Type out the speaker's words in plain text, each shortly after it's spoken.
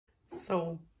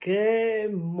So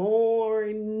good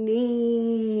morning.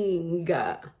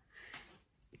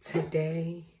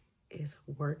 Today is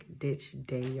work ditch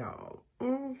day, y'all.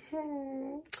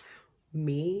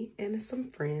 Me and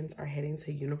some friends are heading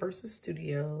to Universal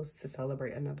Studios to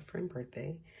celebrate another friend's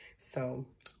birthday. So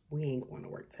we ain't going to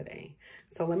work today.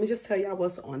 So let me just tell y'all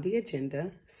what's on the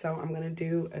agenda. So I'm going to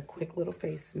do a quick little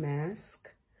face mask.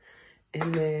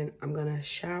 And then I'm going to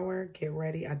shower, get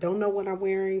ready. I don't know what I'm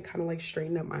wearing, kind of like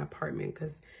straighten up my apartment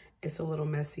because it's a little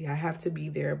messy. I have to be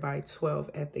there by 12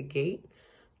 at the gate.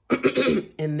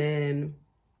 And then,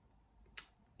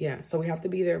 yeah, so we have to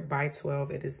be there by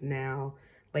 12. It is now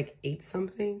like 8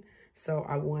 something. So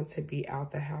I want to be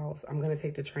out the house. I'm going to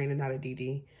take the train and not a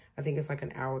DD. I think it's like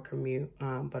an hour commute.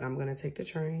 But I'm going to take the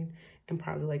train and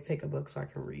probably like take a book so I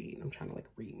can read. I'm trying to like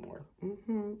read more.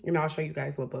 And I'll show you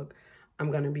guys what book I'm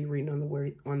going to be reading on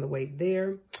the way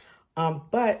there.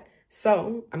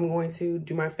 So I'm going to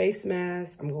do my face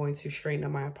mask. I'm going to straighten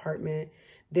up my apartment.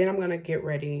 Then I'm going to get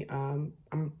ready. I'm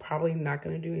probably not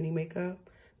going to do any makeup,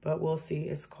 but we'll see.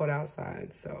 It's cold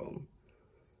outside, so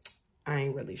I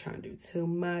ain't really trying to do too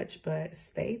much, but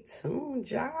stay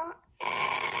tuned, y'all.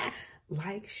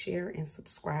 Like, share, and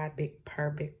subscribe. Big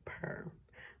purr, big purr.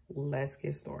 Let's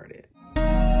get started.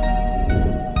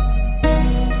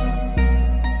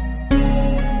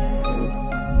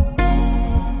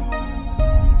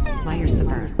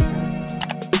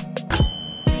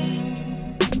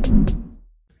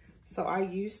 So I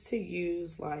used to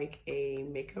use like a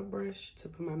makeup brush to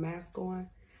put my mask on,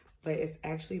 but it's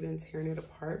actually been tearing it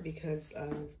apart because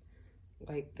of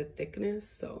like the thickness.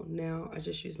 So now I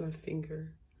just use my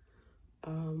finger.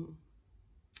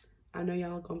 I know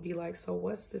y'all gonna be like, so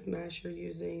what's this mask you're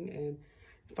using? And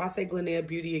if I say Glenelle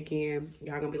Beauty again,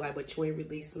 y'all gonna be like, but you ain't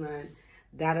released none.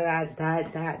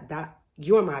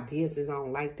 You're my business. I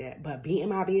don't like that, but be in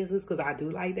my business because I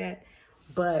do like that.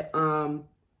 But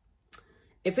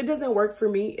if it doesn't work for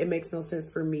me, it makes no sense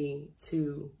for me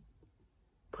to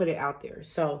put it out there.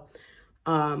 So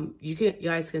you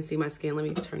guys can see my skin. Let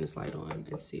me turn this light on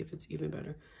and see if it's even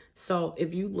better. So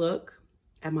if you look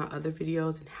at my other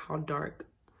videos and how dark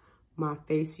my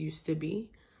face used to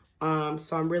be, so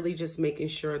I'm really just making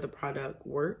sure the product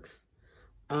works.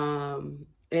 And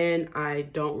I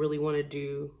don't really want to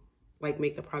do like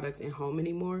make the products in home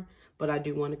anymore, but I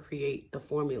do want to create the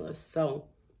formulas. So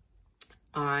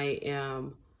I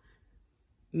am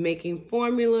making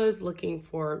formulas, looking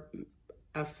for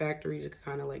a factory to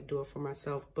kind of like do it for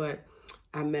myself. But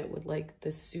I met with like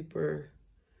this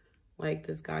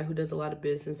guy who does a lot of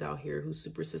business out here, who's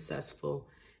super successful,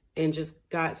 and just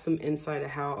got some insight of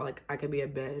how like I could be a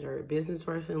better business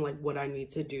person, like what I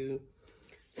need to do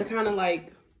to kind of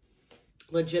like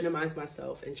legitimize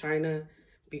myself in China,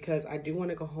 because I do want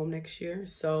to go home next year.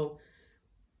 So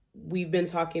we've been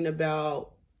talking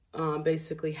about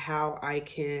basically how I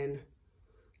can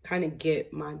kind of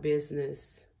get my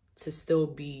business to still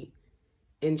be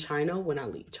in China when I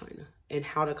leave China, and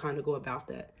how to kind of go about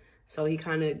that. So he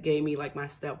kind of gave me like my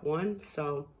step one.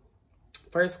 So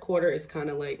first quarter is kind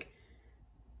of like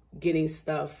getting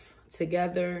stuff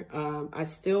together. I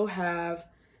still have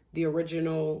the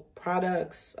original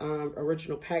products,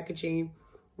 original packaging.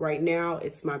 Right now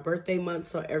it's my birthday month,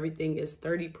 so everything is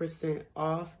 30%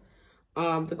 off.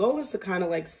 The goal is to kind of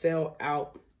like sell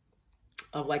out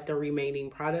of like the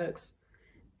remaining products.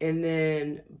 And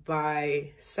then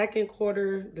by second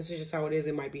quarter, this is just how it is.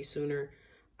 It might be sooner.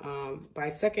 By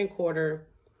second quarter,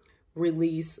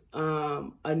 release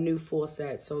a new full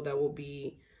set. So that will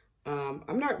be,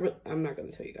 I'm not going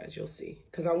to tell you guys, you'll see.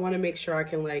 Because I want to make sure I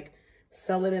can like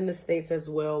sell it in the States as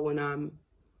well when I'm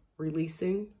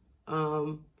releasing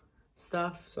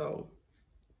stuff. So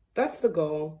that's the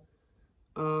goal.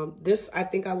 I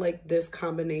think I like this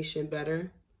combination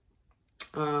better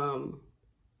on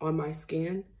my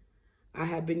skin. I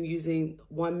have been using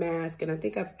one mask, and I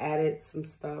think I've added some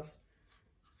stuff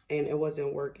and it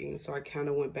wasn't working, so I kind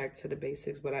of went back to the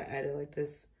basics, but I added like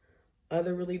this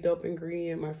other really dope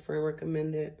ingredient my friend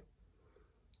recommended,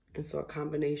 and so a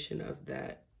combination of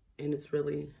that, and it's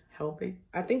really helping.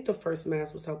 I think the first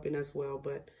mask was helping as well,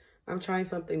 but I'm trying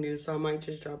something new, so I might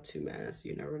just drop 2 masks.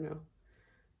 You never know.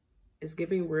 It's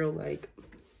giving real like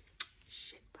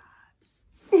shit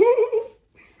vibes.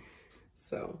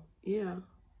 So yeah,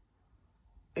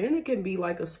 and it can be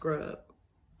like a scrub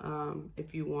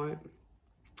if you want.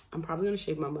 I'm probably gonna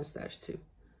shave my mustache too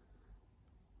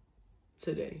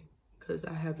today because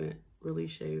I haven't really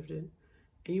shaved it,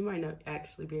 and you might not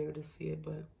actually be able to see it,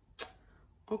 but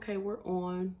okay, we're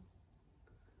on.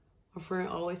 My friend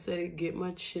always said get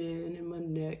my chin and my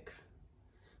neck,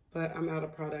 but I'm out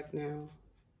of product now.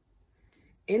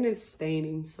 And it's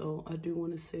staining, so I do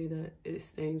want to say that it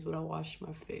stains when I wash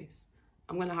my face.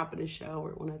 I'm going to hop in the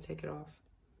shower when I take it off.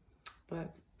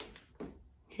 But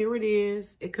here it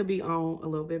is. It could be on a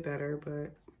little bit better,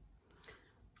 but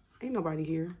ain't nobody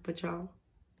here but y'all.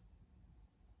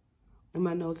 And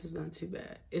my nose is not too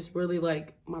bad. It's really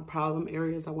like my problem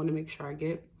areas I want to make sure I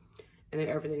get. And then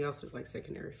everything else is like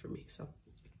secondary for me. So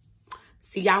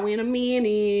see y'all in a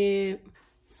minute.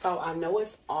 So I know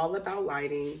it's all about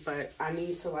lighting, but I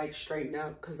need to like straighten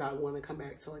up because I want to come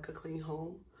back to like a clean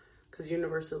home. Because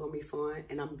Universal is going to be fun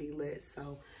and I'm going to be lit.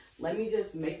 So let me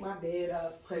just make my bed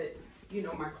up, put, you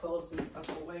know, my clothes and stuff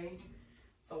away.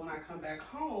 So when I come back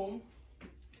home,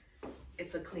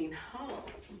 it's a clean home.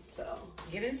 So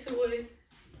get into it.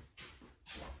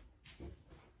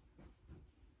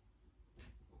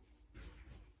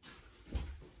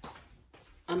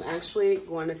 I'm actually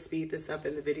going to speed this up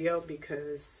in the video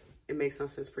because it makes no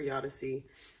sense for y'all to see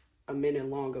a minute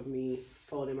long of me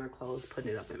folding my clothes,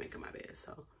 putting it up and making my bed.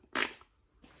 So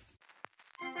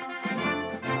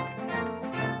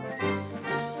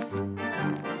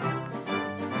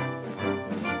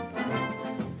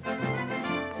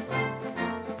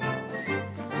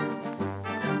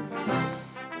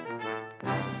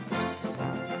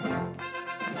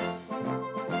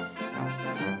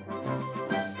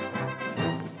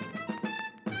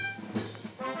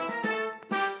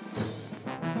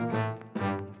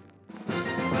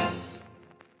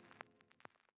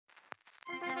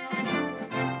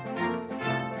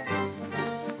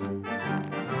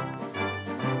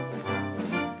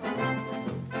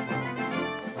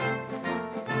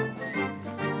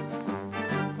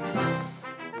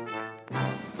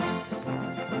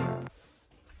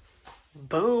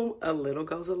boom, a little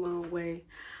goes a long way.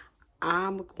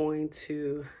 I'm going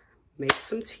to make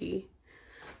some tea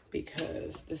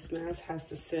because this mask has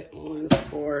to sit on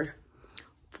for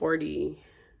 40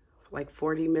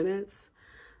 minutes.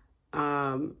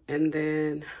 And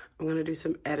then I'm going to do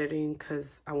some editing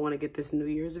because I want to get this New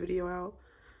Year's video out.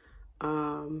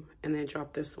 And then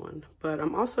drop this one. But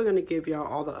I'm also going to give y'all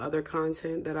all the other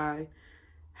content that I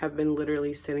have been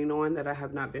literally sitting on that I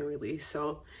have not been released.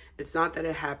 So it's not that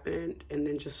it happened and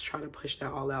then just try to push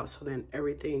that all out. So then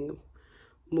everything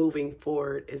moving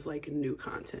forward is like new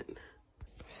content.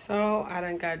 So I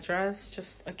done got dressed,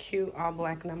 just a cute all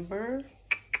black number.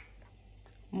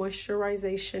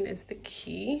 Moisturization is the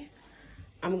key.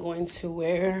 I'm going to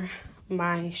wear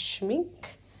my schmink.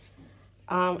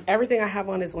 Everything I have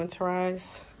on is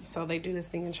winterized. So they do this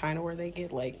thing in China where they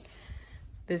get like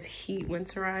this heat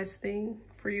winterized thing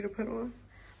for you to put on.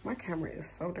 My camera is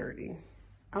so dirty.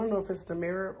 I don't know if it's the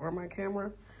mirror or my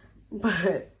camera,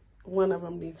 but one of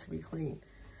them needs to be clean.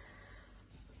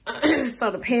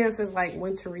 So the pants is like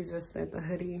winter resistant. The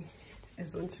hoodie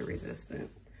is winter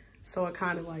resistant. So it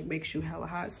kind of like makes you hella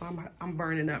hot. So I'm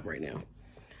burning up right now.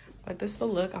 But this is the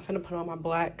look. I'm finna put on my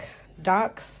black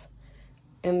Docs.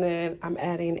 And then I'm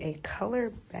adding a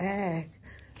color bag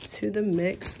to the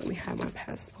mix. Let me hide my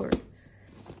passport.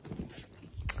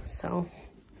 So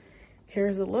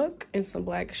here's the look and some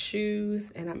black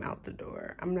shoes and I'm out the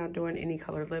door. I'm not doing any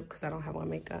color lip because I don't have on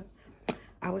makeup.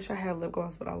 I wish I had lip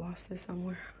gloss, but I lost it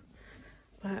somewhere.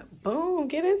 But boom,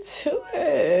 get into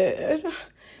it.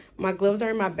 My gloves are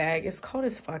in my bag. It's cold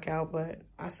as fuck out, but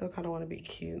I still kind of want to be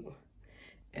cute.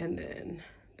 And then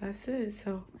that's it.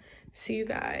 So see you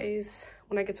guys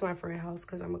when I get to my friend's house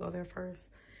because I'm going to go there first.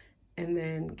 And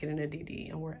then get in a DD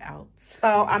and we're out.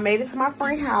 So I made it to my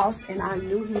friend's house and I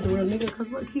knew he was a real nigga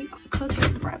because look, he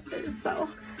cooking breakfast. So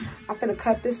I'm finna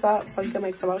cut this up so he can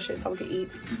make some more shit so we can eat.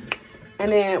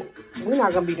 And then we're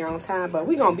not gonna be there on time, but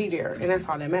we're gonna be there and that's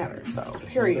all that matters. So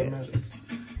period.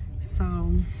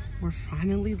 So we're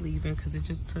finally leaving because it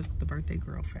just took the birthday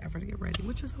girl forever to get ready,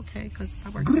 which is okay because it's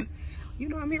our birthday. You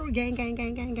know I'm here with gang, blah,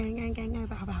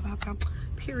 blah, blah, blah.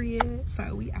 Period.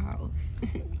 So we out.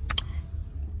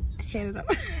 Headed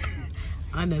up.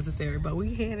 Unnecessary, but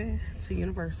we headed to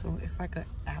Universal. It's like an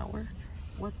hour.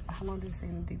 How long did it say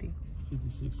in the DD?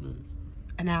 56 minutes.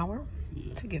 An hour?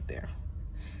 Yeah. To get there.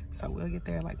 So we'll get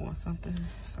there like 1 something.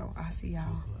 So I'll see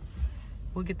y'all.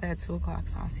 We'll get there at 2 o'clock.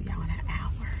 So I'll see y'all in an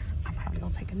hour. I'm probably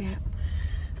gonna take a nap.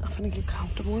 I'm finna get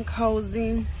comfortable and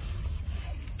cozy.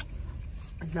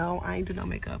 No, I ain't do no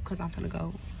makeup because I'm finna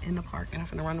go in the park and I'm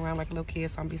finna run around like a little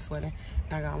kid, so I'm be sweating.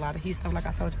 And I got a lot of heat stuff like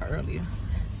I told you earlier.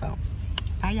 So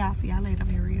bye y'all, see y'all later,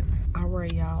 period. All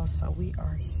right y'all, so we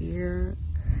are here.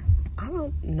 I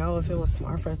don't know if it was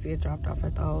smart for us to get dropped off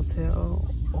at the hotel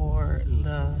or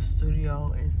the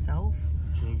studio itself,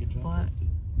 but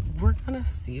we're gonna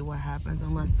see what happens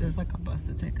unless there's like a bus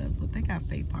to take us. But they got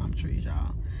fake palm trees,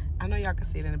 y'all. I know y'all can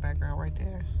see it in the background right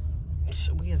there.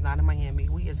 We is not in Miami.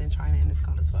 We is in China and it's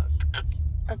cold as fuck.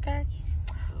 Okay?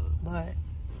 But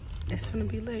it's gonna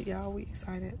be lit, y'all. We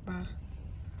excited. Bye.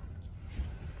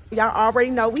 Y'all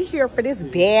already know we here for this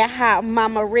bad hot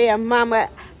mama, red mama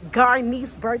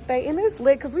Garnice birthday. And it's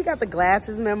lit because we got the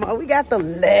glasses memo. We got the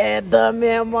leather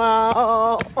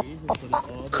memo. It's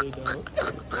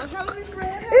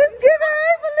giving,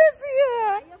 hey,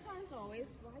 Felicia.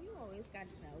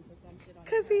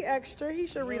 Because he extra. He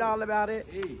should read all about it.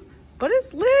 But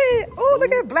it's lit. Oh,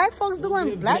 look at black folks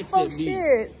doing black folks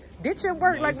shit. Ditching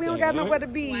work like we don't got nowhere to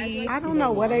be. I don't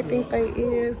know what they think they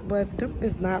is, but them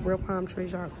is not real palm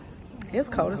trees, y'all. It's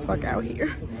cold as fuck out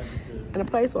here. In a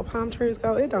place where palm trees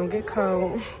go, it don't get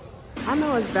cold. I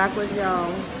know it's backwards,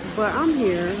 y'all, but I'm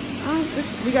here.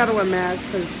 We gotta wear masks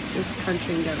because this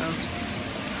country and ghetto.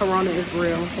 Corona is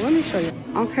real. So let me show you.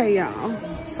 Okay, y'all.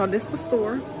 So this is the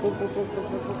store.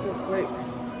 Wait.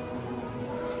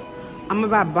 I'm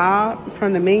about Bob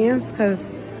from the Minions because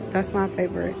that's my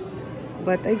favorite.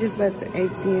 But they just at the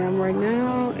ATM right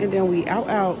now, and then we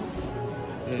out.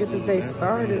 Let's get this day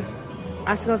started.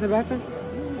 I should go to the bathroom?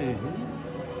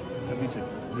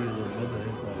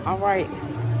 All right.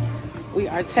 We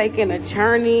are taking a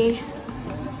journey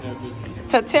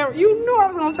to Terra. You knew I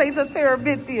was going to say to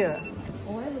Terabithia.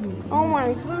 Oh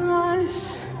my gosh.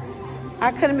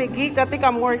 I couldn't be geeked. I think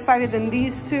I'm more excited than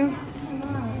these two.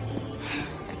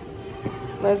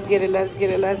 Let's get it. Let's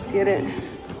get it. Let's get it.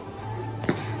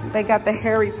 They got the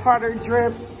Harry Potter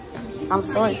drip. I'm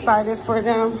so excited for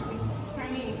them.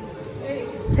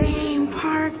 Theme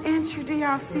park entry, do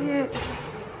y'all see it?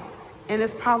 And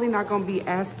it's probably not gonna be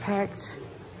as packed,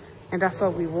 and that's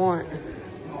what we want.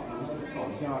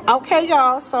 Okay,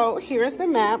 y'all, so here's the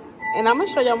map, and I'm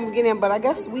gonna show y'all when we get in, but I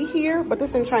guess we here, but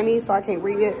this in Chinese, so I can't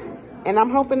read it. And I'm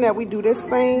hoping that we do this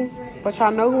thing, but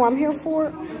y'all know who I'm here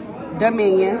for? The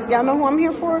Minions. Y'all know who I'm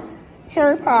here for?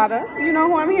 Harry Potter. You know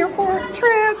who I'm here for?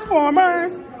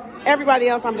 Transformers. Everybody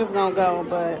else, I'm just gonna go,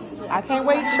 but I can't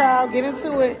wait, y'all. Get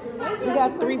into it. We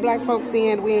got 3 black folks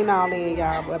in. We ain't all in,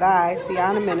 y'all, but I see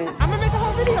y'all in a minute. I'm gonna make a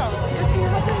whole video.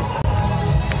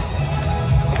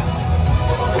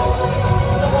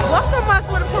 Welcome us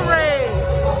with a parade.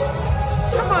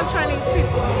 Come on, Chinese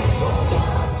people.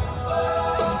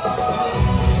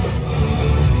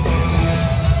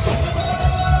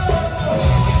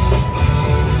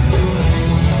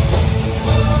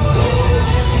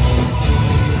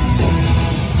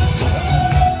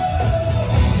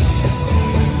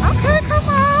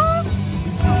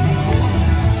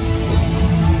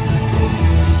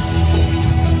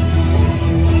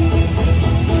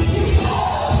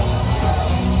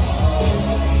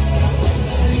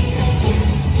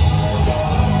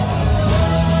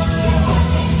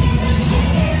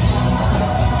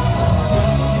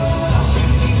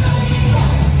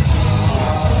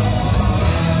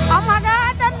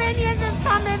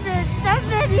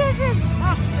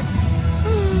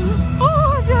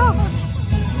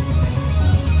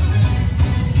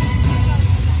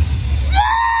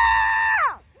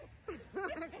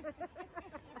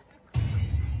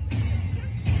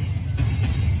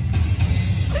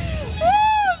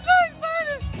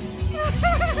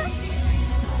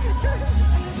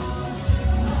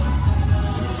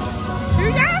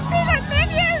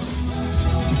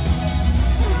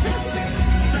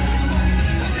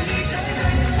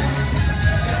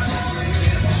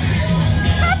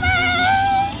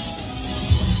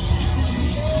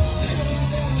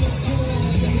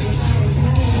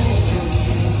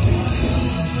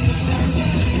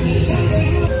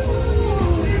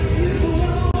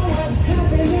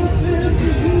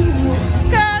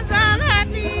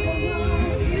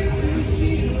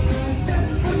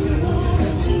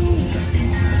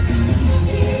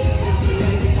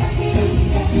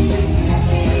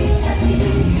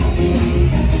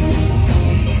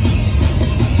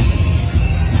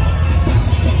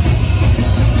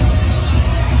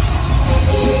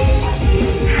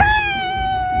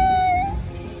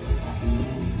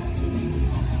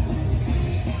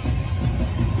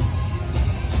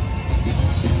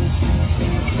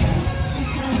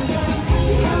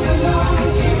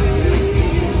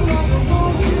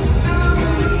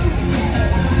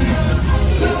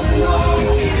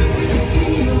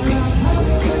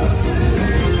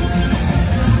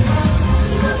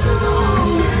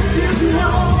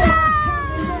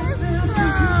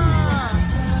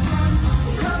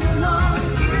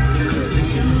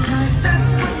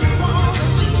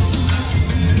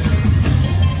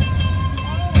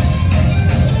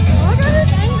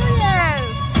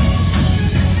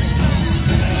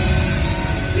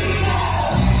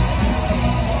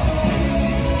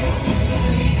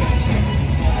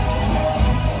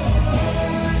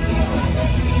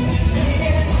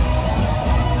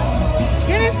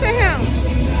 at him.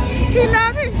 He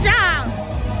loves his job.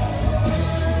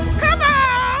 Come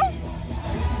on.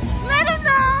 Let him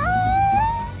know.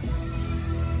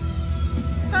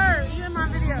 Sir, you're in my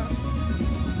video.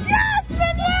 Yes,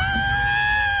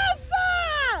 Minions!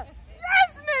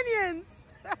 Yes, Minions!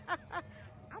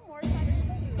 I'm more excited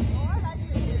than you. Oh, I like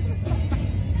it.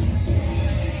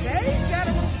 There you got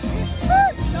him.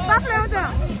 Stop playing with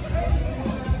them.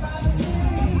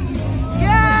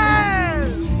 Yes!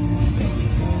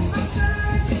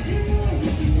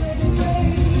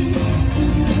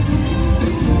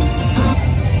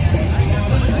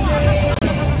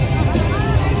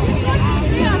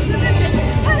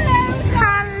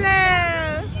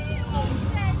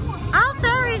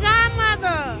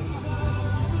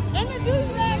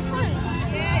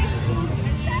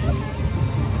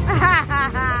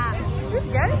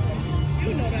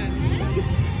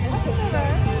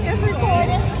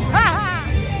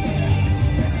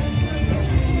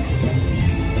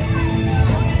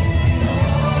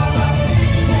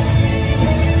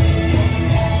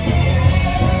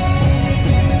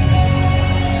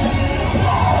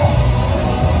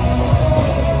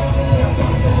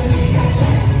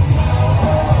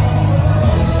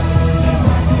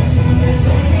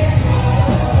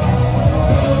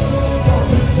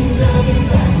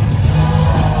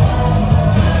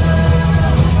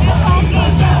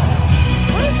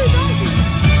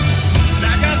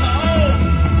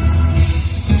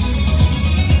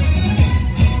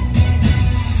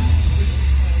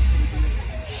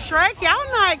 Shrek, y'all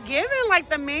not giving like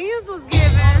the Minions was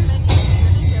giving.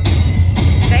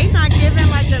 They not giving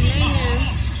like the Minions.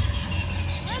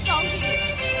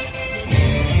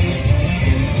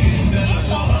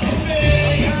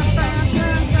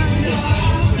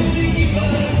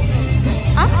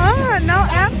 No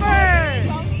effort.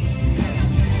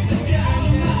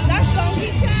 That's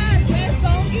Donkey Cat. Where's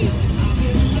Donkey?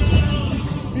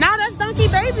 No, that's Donkey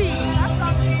Baby. That's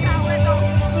Donkey Cat. Where's Donkey?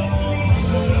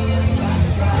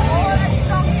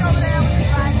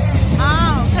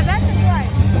 Oh, because that's just right.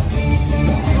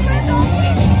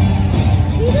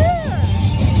 He did.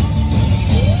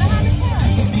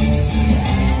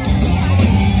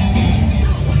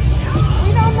 We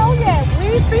don't know yet. We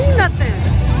ain't seen nothing.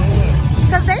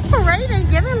 Because they parade and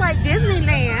giving like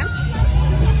Disneyland.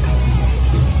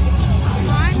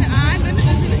 I've been to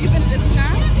Disneyland. You've been to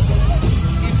Disneyland?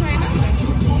 In China?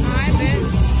 I've been.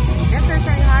 Yes, in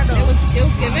Shanghai though. It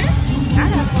was given? I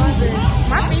had fun there.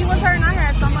 My feet was hurting. I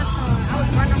had so much fun. I was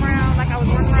running around like I was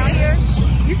running around here.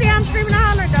 You see I'm screaming and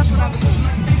hollering? That's what I was doing.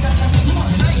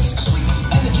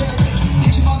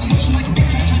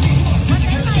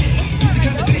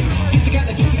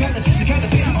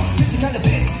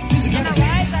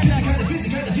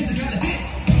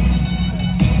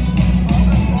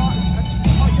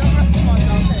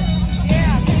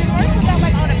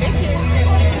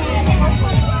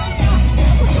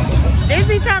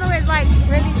 Disney Channel is like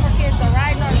really for kids. The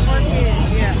rides are for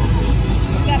kids. Yeah.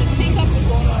 You got a teacup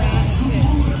going around and shit.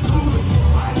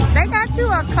 They got you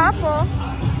a couple.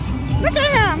 Look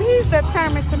at him. He's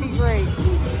determined to be great.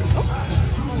 Oh.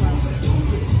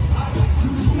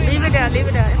 Leave it there. Leave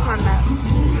it there. It's my lap.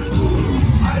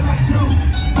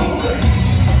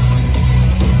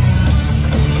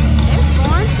 It's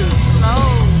going too slow.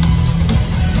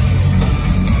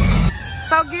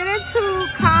 So get into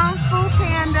Kung Fu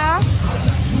Panda.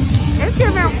 It's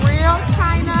giving real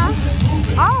China.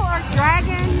 Oh, or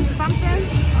dragon something.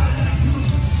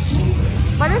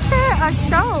 But it said a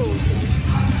show.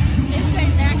 It's a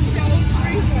next show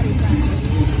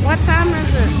 3:45. What time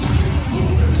is it?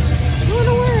 Run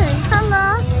away. Hello.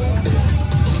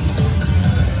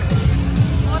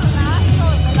 The last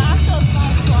show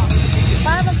is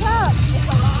 5 o'clock.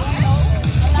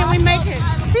 Can we make it?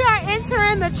 We are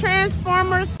entering the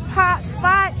Transformers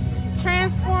spot.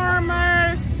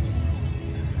 Transformers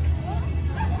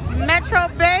Metro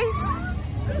Base.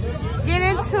 Get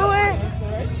into it.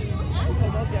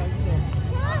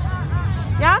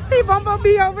 Y'all see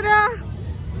Bumblebee over there?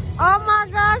 Oh my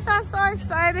gosh, I'm so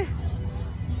excited.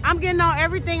 I'm getting on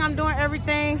everything. I'm doing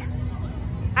everything.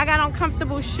 I got on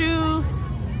comfortable shoes.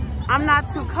 I'm not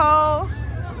too cold.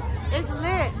 It's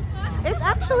lit. It's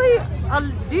actually a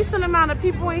decent amount of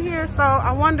people in here, so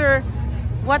I wonder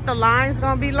what the line's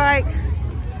gonna be like.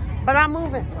 But I'm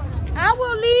moving. I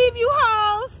will leave you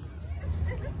hoes.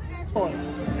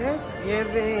 It's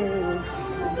giving.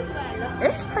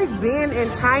 It's like being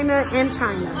in China.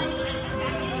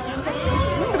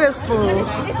 Look at this food.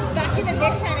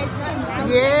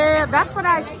 Yeah, that's what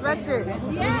I expected.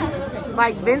 Yeah.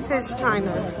 Like vintage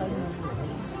China.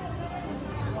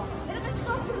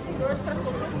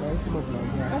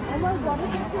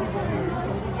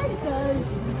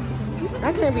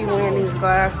 I can't be wearing these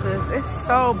glasses. It's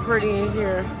so pretty in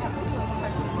here.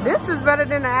 This is better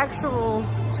than the actual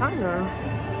China.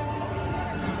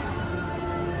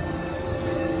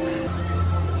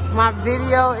 My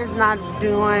video is not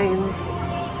doing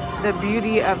the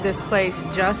beauty of this place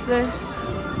justice.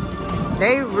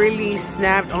 They really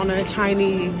snapped on a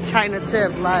China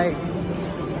tip, like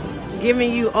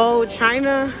giving you old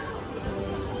China.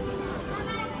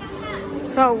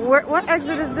 So what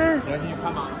exit is this? Wherever you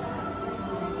come on.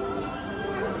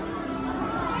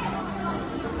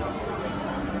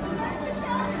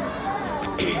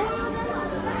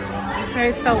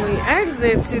 Okay, so we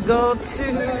exit to go to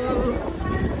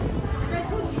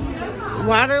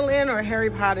Waterland, or Harry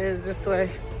Potter is this way.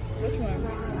 Which one?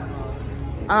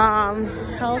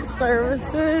 Health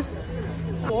services.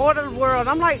 Water World.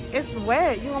 I'm like, it's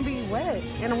wet. You're gonna be wet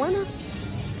in the winter?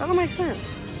 That don't make sense.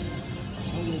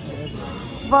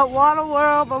 But Water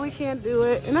World, but we can't do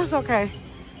it. And that's okay,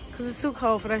 because it's too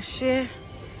cold for that shit.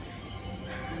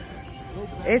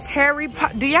 It's Harry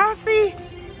Potter. Do y'all see?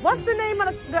 What's the name of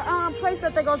the place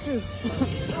that they go to?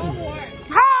 Hogwarts.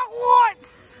 Hogwarts!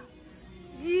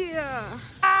 Yeah.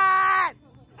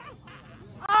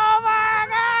 Oh my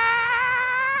God!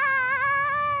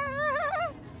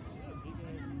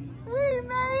 We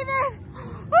made it!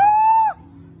 Woo!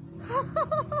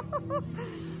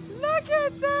 Look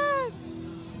at that!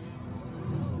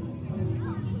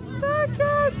 Look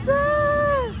at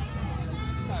that!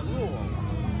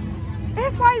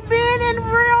 It's like being in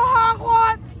real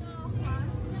Hogwarts.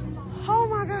 Oh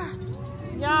my God.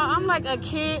 Y'all, I'm like a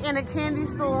kid in a candy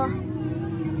store.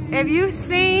 If you've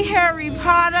seen Harry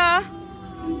Potter,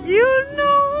 you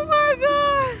know, oh my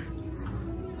God.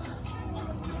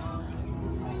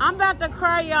 I'm about to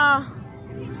cry, y'all.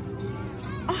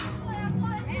 Oh,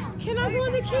 can I go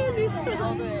in the candy store?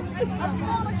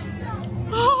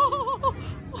 Oh.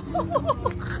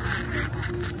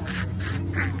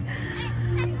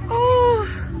 Oh.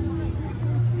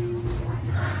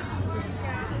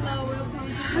 Hello, welcome.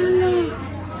 Hello.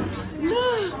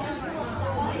 Look.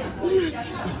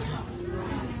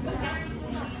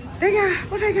 They got,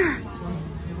 what they got?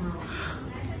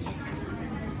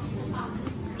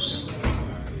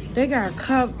 They got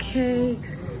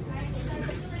cupcakes.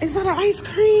 Is that an ice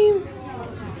cream?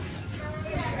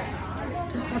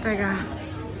 That's what they got.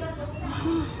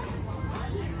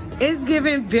 It's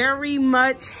giving very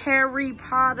much Harry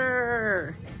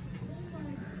Potter.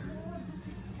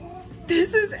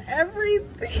 This is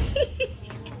everything.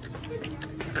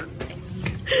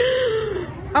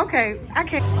 Okay, I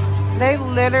can't. They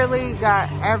literally got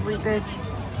everything.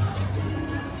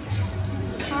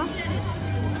 Huh?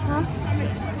 Huh?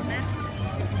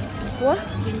 What?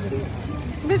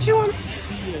 Bitch, you want?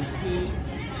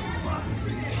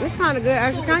 It's kind of good.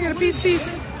 Actually, can I get a piece?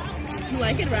 You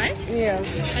like it, right? Yeah.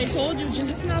 I told you,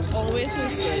 ginger snaps always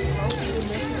taste good.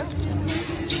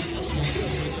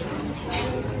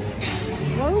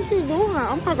 What is she doing?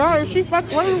 Oh my God, is she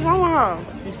fucking, what is wrong with her?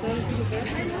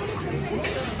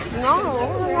 No, I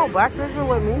don't know black person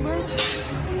with me, bitch.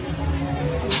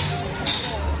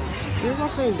 You're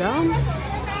fucking dumb.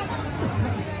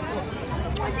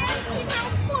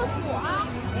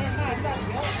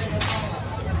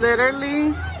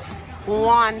 Literally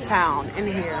one town in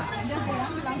here.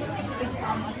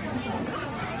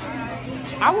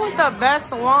 I want the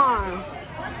best one.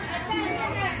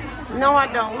 No, I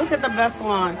don't. Look at the best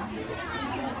one.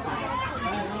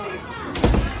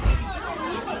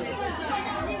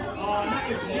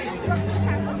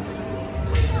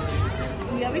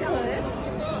 Yeah, we could.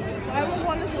 I would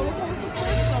want to go.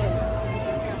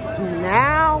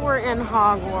 Now we're in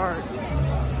Hogwarts.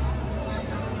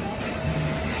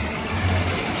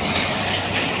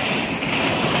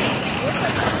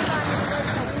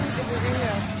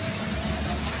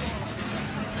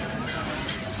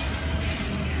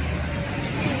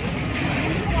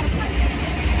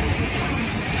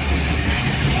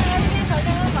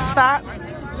 Stop.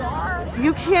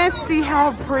 You can't see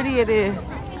how pretty it is.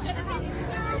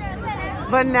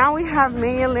 But now we have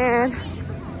Minion Land.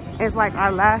 It's like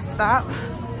our last stop.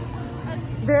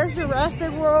 There's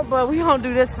Jurassic World, but we gonna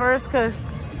do this first because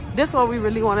this is what we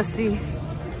really want to see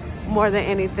more than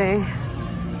anything.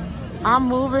 I'm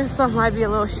moving, so it might be a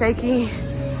little shaky,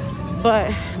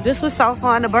 but this was so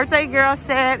fun. The birthday girl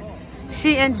said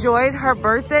she enjoyed her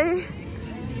birthday,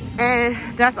 and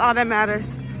that's all that matters.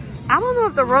 I don't know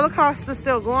if the roller coaster is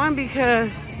still going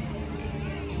because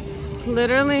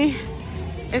literally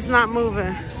it's not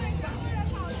moving.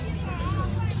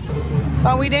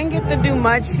 So we didn't get to do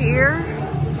much here,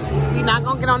 We're not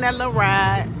gonna get on that little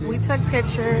ride. We took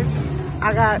pictures.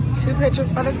 I got 2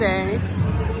 pictures for the day.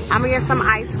 I'm gonna get some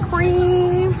ice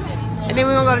cream. And then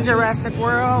we're gonna go to Jurassic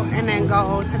World and then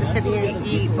go to the city and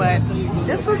eat. But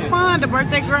this was fun. The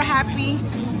birthday girl happy.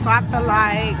 So I feel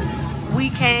like we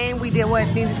came, we did what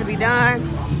needed to be done,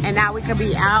 and now we could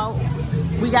be out.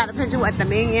 We got a picture with the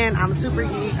Minion. I'm super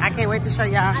geek. I can't wait to show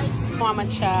y'all. I'm a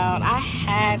child. I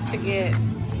had to get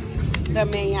the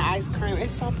Minion ice cream.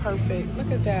 It's so perfect.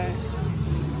 Look at that.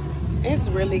 It's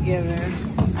really giving.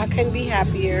 I couldn't be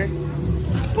happier.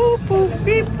 Boop, boop,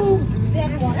 beep, boop.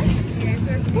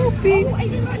 Boop, beep.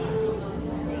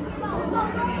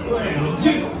 对，冷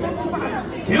静，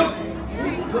停。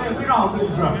对，非常好故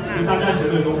事，大家学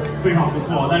的都非常不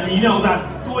错，但是一定要再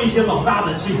多一些老大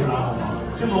的气势来，好吗？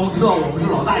这么知道我们是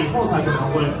老大以后，才可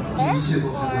能会一切都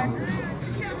会这样。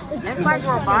It's like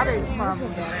robotics,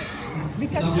 probably. 那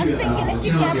这个呢，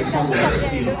千万别超过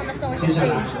1米。接下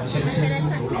来先伸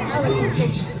出手掌，然后用气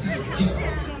息，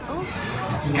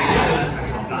这个现在才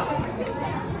是老大。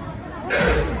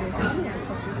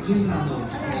接下来呢，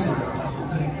从这个往后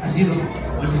退，安心的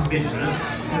稳场变神，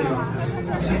这样才是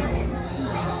老大。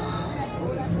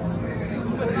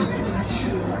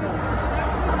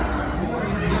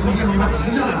 为什么他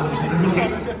停下来了？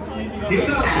停下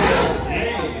来！哎，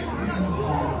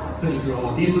跟你说，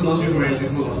我第一次当学员已经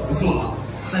做得很不错了。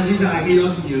那接下来可以邀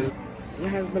请你的。It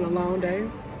has been a long day,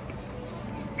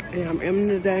 and I'm ending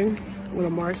the day with a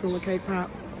marshmallow cake pop.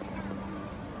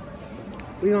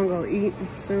 We gonna go eat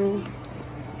soon,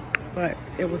 but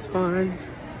it was fun.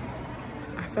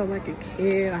 I felt like a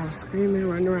kid. I was screaming,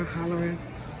 running around, hollering.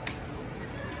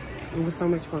 It was so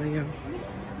much fun, yo.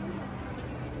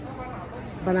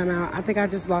 But I'm out. I think I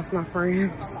just lost my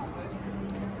friends,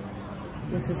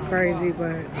 which is crazy,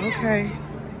 but okay.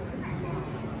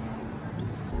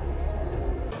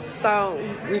 So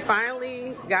we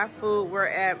finally got food. We're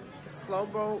at Slow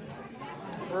Boat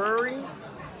Brewery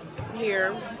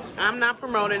here. I'm not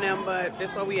promoting them, but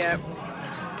this is where we at.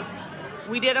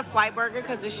 We did a flight burger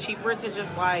because it's cheaper to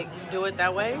just like do it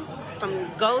that way. Some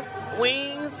ghost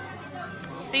wings.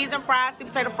 Seasoned fries, sweet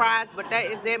potato fries, but that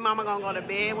is it. Mama gonna go to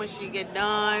bed when she get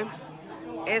done.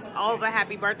 It's over.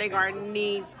 Happy birthday,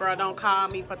 Garnice. Girl, don't call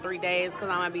me for 3 days because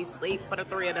I'm gonna be asleep for the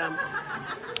 3 of them.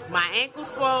 My ankle's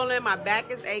swollen, my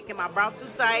back is aching, my bra too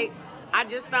tight. I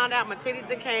just found out my titties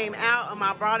that came out of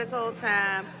my bra this whole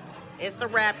time. It's a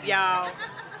wrap, y'all.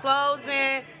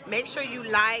 Closing. Make sure you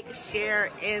like,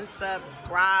 share, and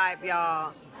subscribe,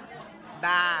 y'all.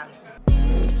 Bye.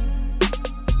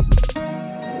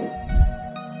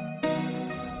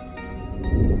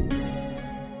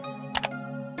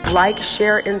 Like,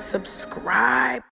 share, and subscribe.